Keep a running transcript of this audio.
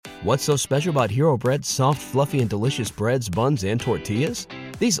What's so special about Hero Bread's soft, fluffy, and delicious breads, buns, and tortillas?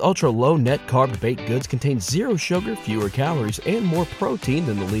 These ultra-low net-carb baked goods contain zero sugar, fewer calories, and more protein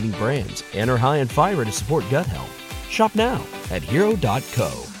than the leading brands, and are high in fiber to support gut health. Shop now at hero.co.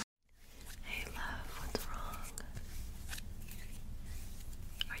 Hey love, what's wrong?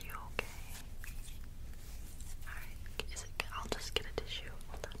 Are you okay? Alright, I'll just get a tissue.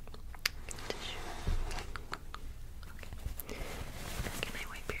 Hold on. Tissue. Okay. Can I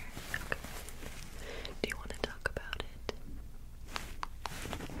wipe here? Okay. Do you want to talk about it?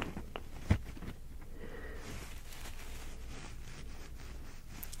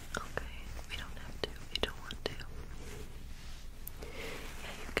 Okay, we don't have to. We don't want to.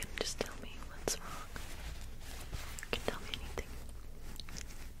 Yeah, you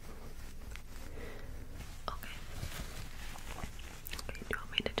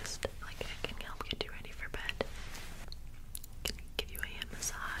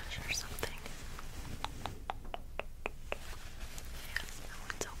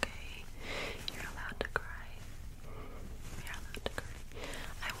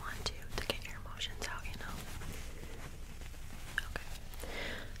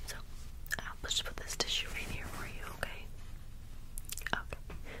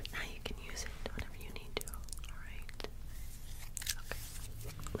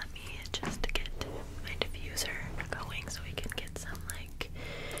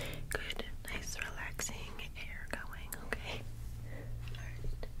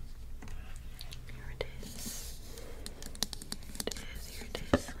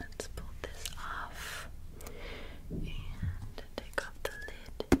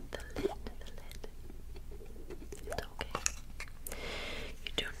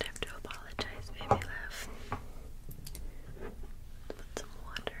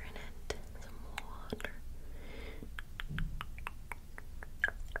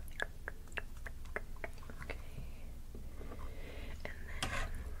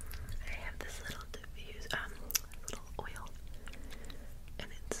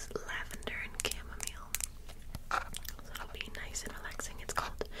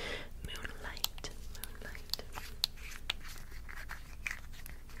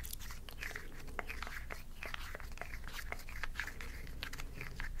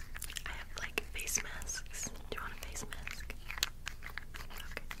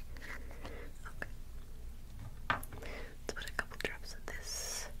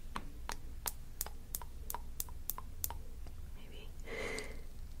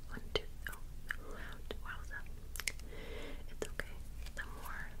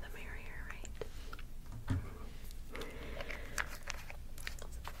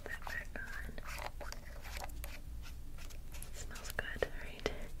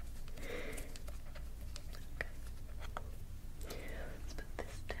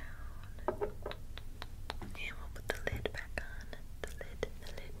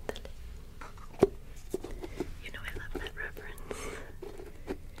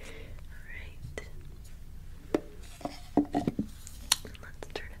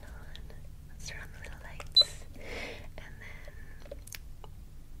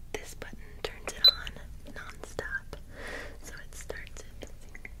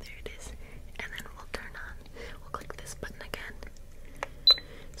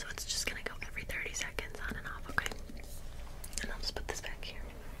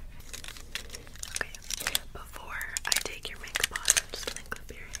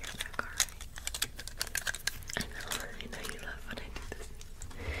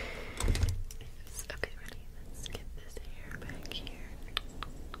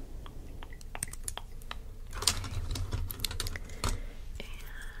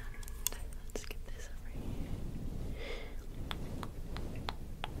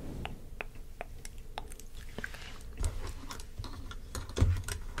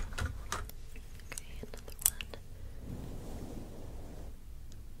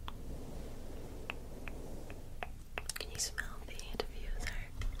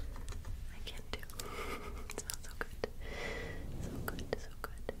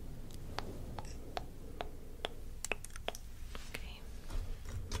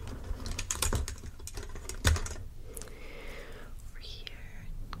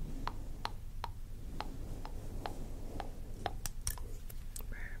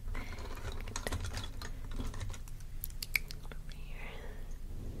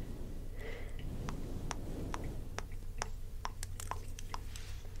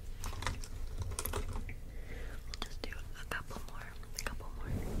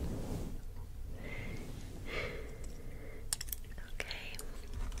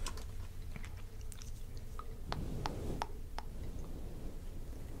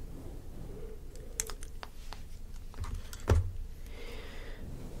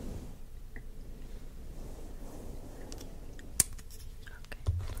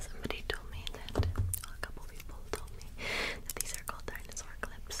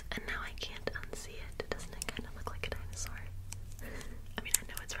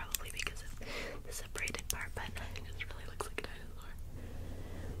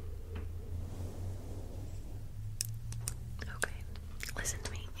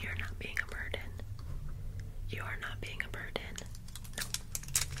being a burden. You are not being a burden. No.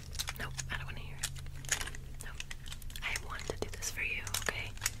 Nope, I don't want to hear it. No. I want to do this for you, okay?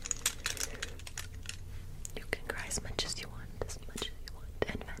 You can cry as much as you want,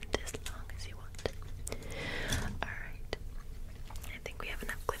 and vent as long as you want. Alright. I think we have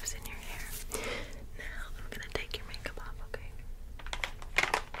enough clips in your hair. Now I'm gonna take your makeup off, okay?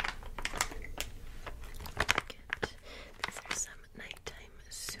 Good. These are some nighttime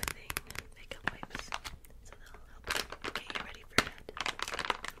soothing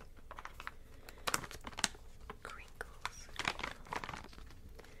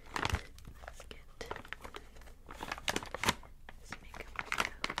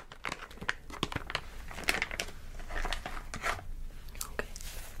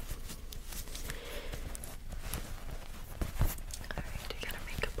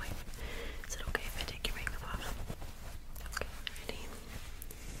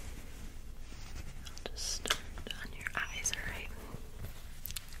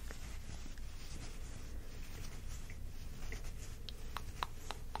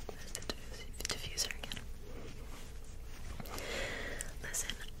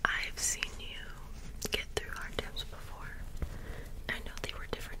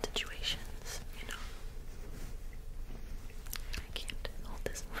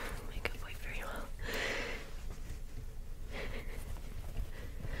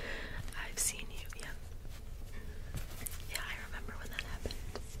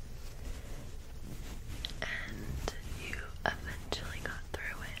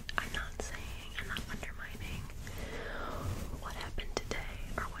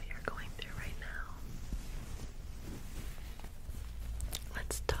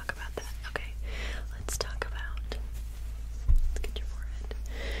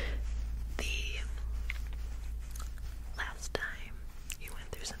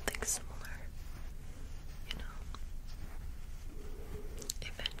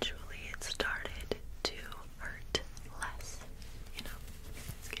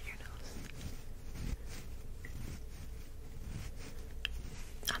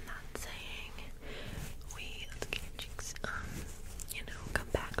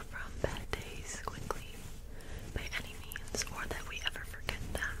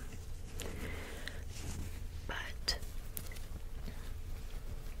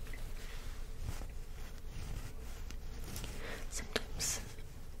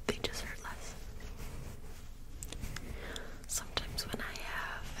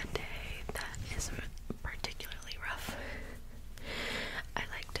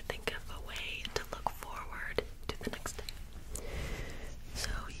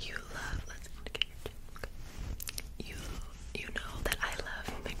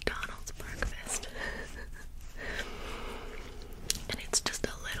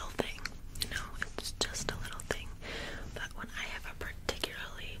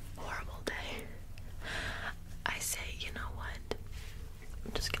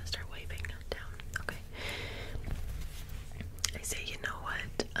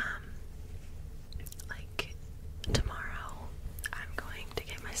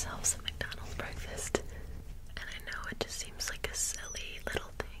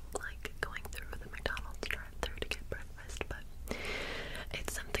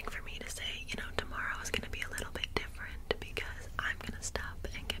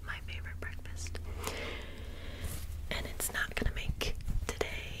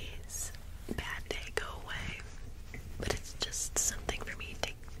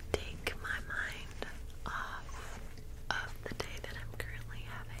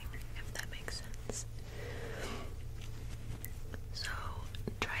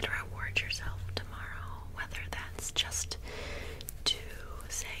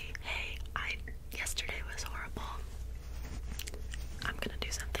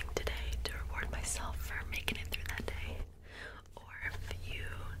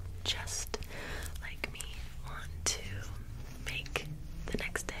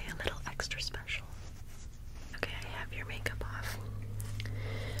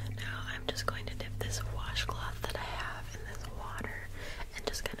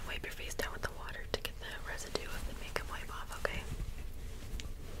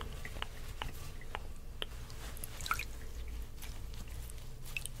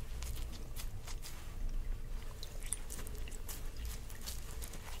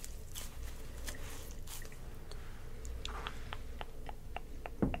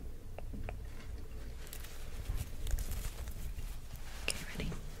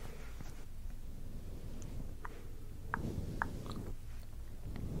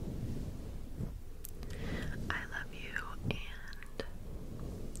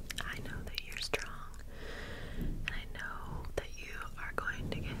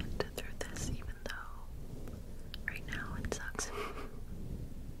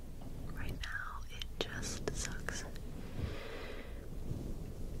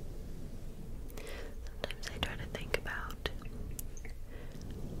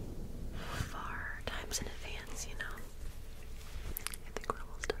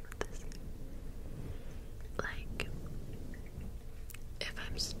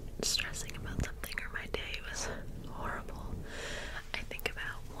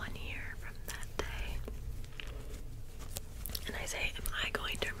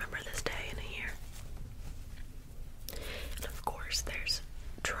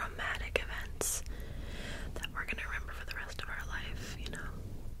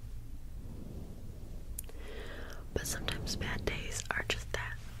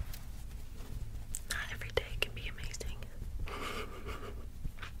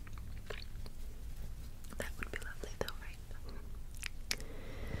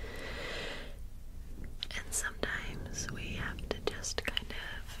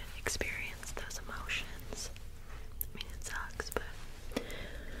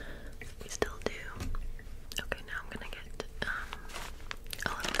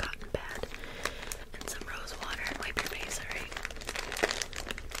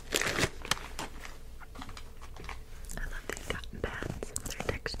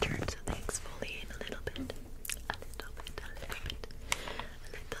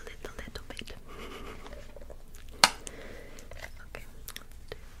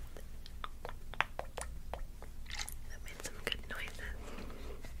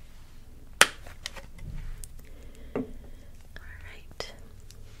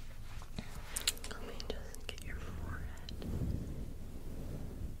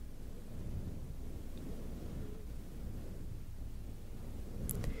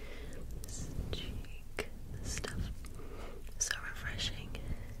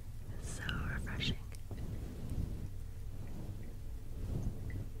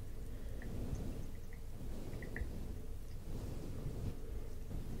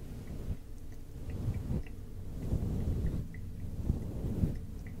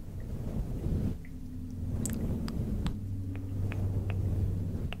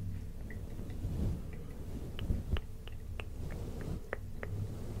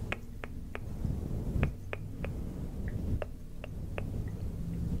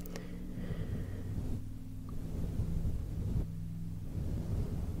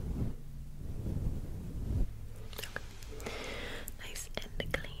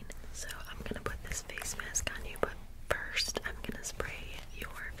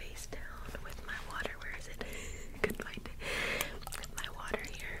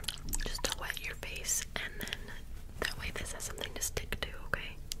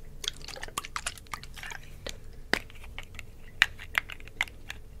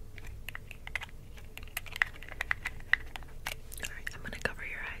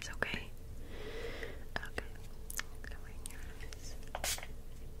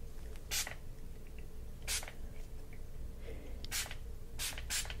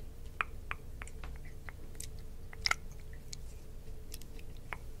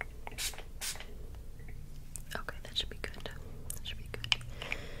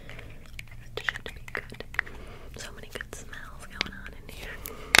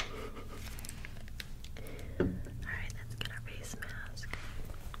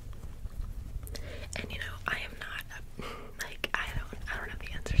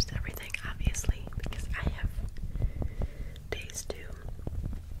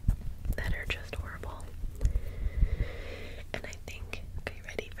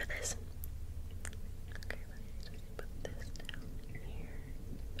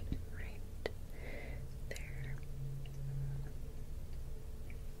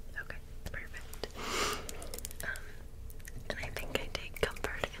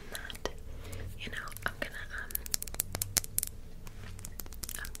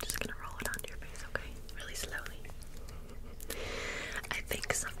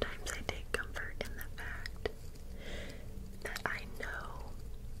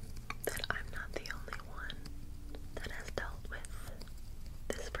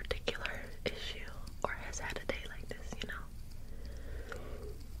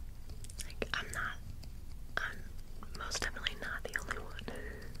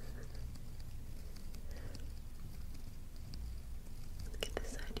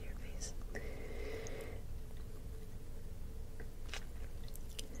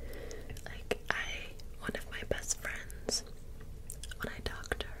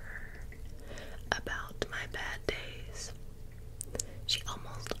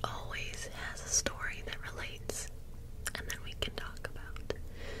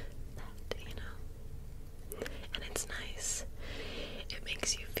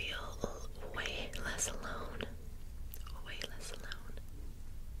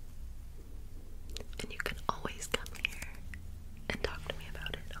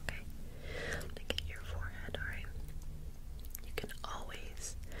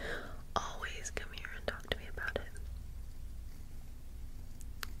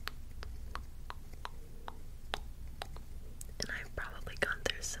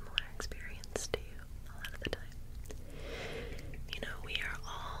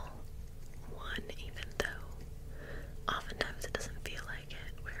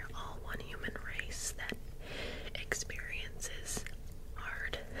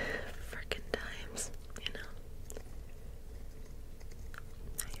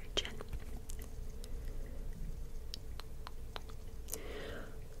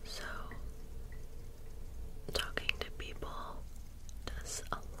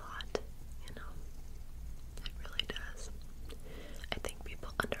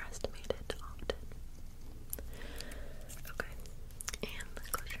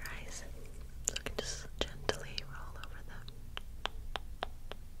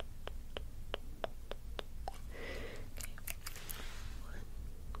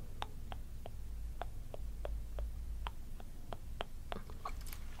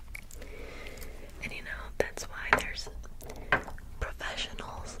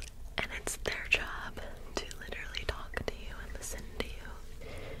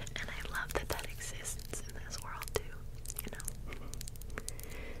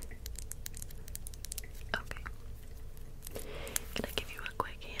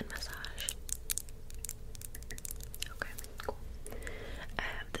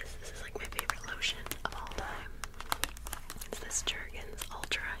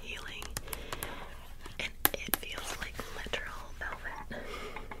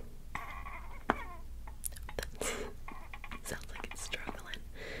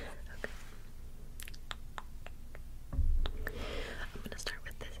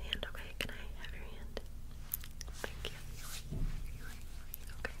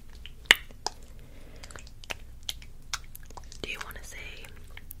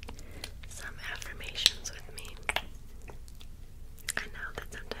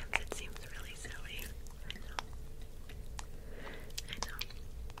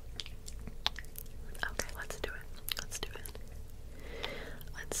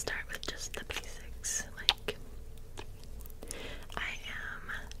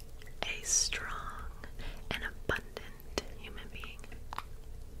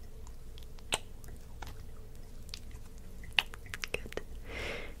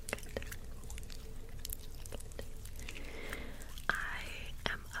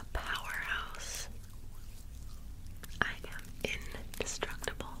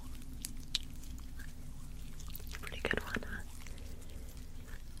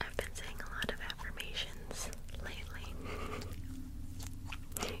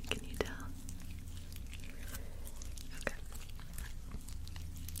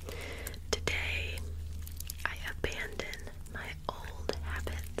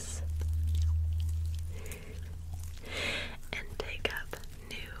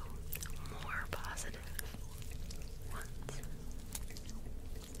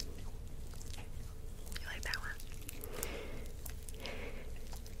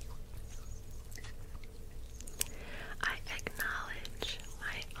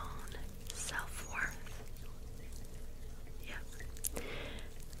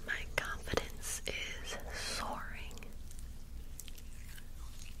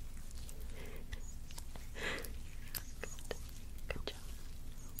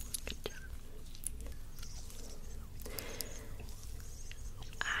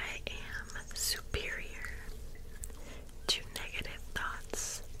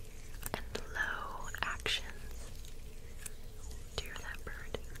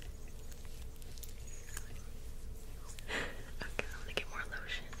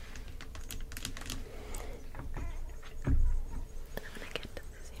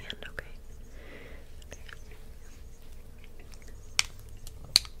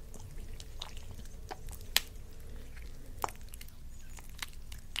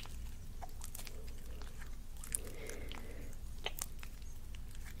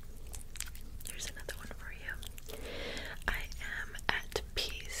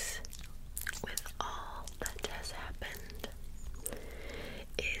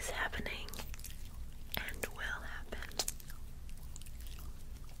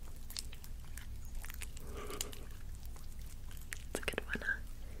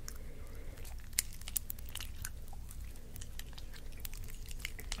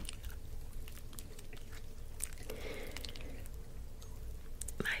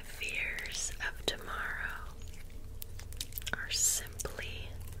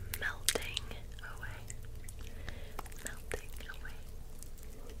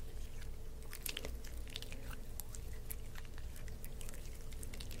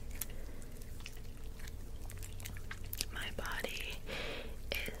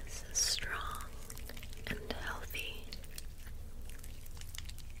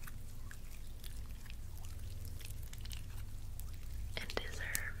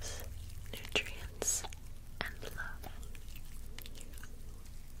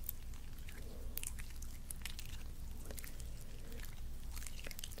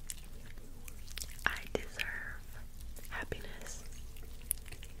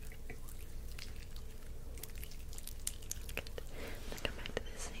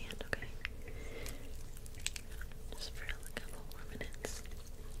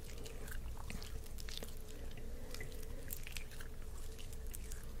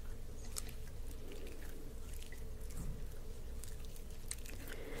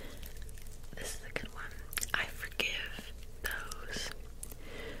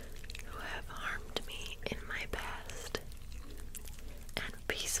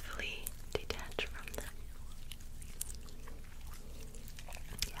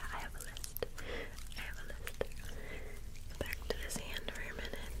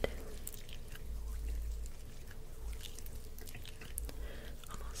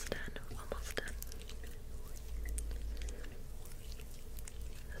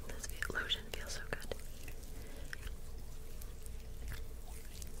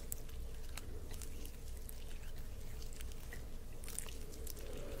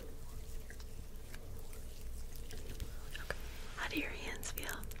face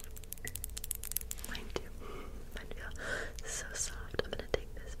feel? Mine too. Mine feel so soft. I'm gonna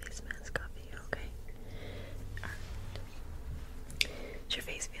take this face mask off of you, okay? Alright. Is your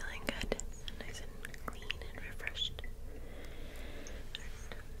face feeling good? Nice and clean and refreshed?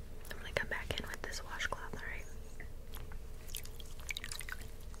 I'm gonna come back in with this washcloth, alright?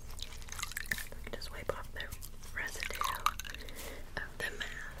 Just wipe off the residue of the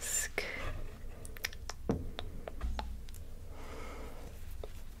mask.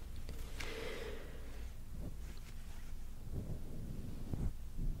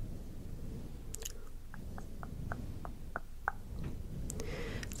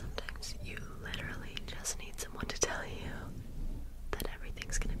 Sometimes you literally just need someone to tell you that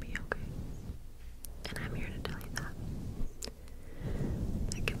everything's gonna be okay. And I'm here to tell you that.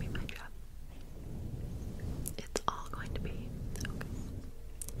 That can be my job. It's all going to be okay.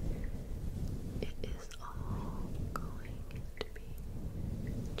 It is all going to be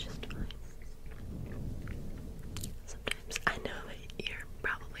just fine. Sometimes I know that you're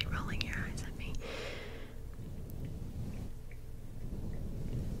probably rolling your eyes at me.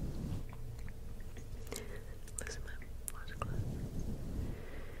 Losing my washcloth.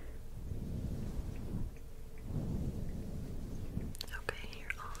 Okay,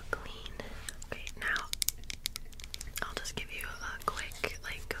 you're all clean. Okay, now I'll just give you a quick,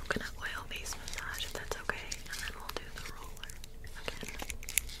 like, coconut oil face massage if that's okay, and then we'll do the roller again.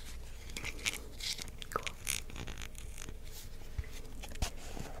 Cool.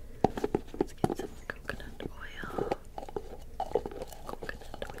 Let's get some coconut oil.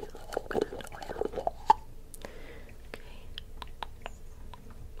 Coconut oil, coconut oil. Okay.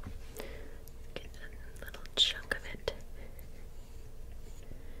 Get a little chunk of it.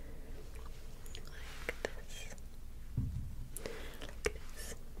 Like this. Like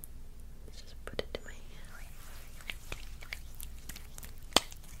this. Let's just put it to my hand.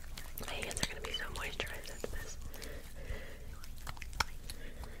 My hands are going to be so moisturized after this.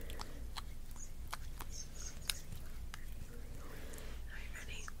 Alright,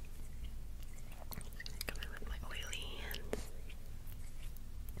 ready? I'm just going to come in with my oily hands.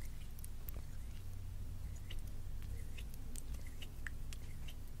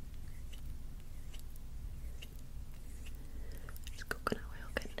 There's coconut oil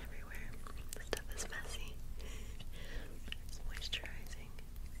getting everywhere. The stuff is messy. It's moisturizing.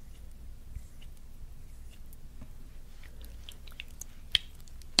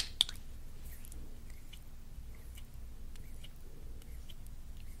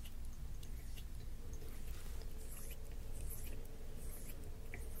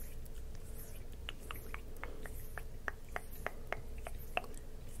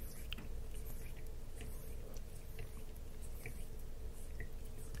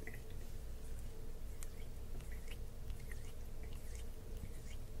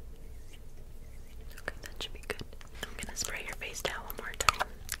 Okay, that should be good. I'm gonna spray your face down one more time,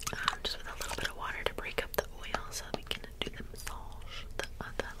 just with a little bit of water to break up the oil, so we can do the massage, the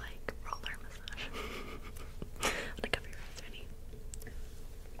like roller massage. I'm gonna cover your eyes. Ready?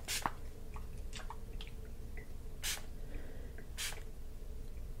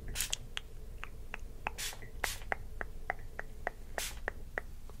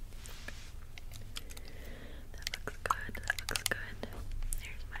 That looks good. That looks good.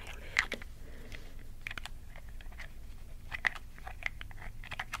 There's my lid.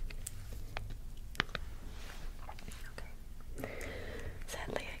 Okay.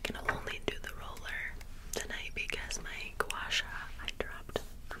 Sadly, I can only do the roller tonight because my gua sha I dropped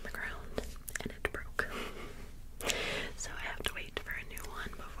on the ground and it broke. So I have to wait for a new one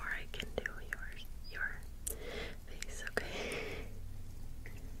before I can do your face, okay?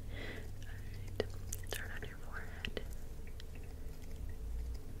 Alright, start on your forehead.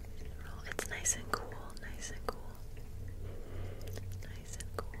 It's nice and cool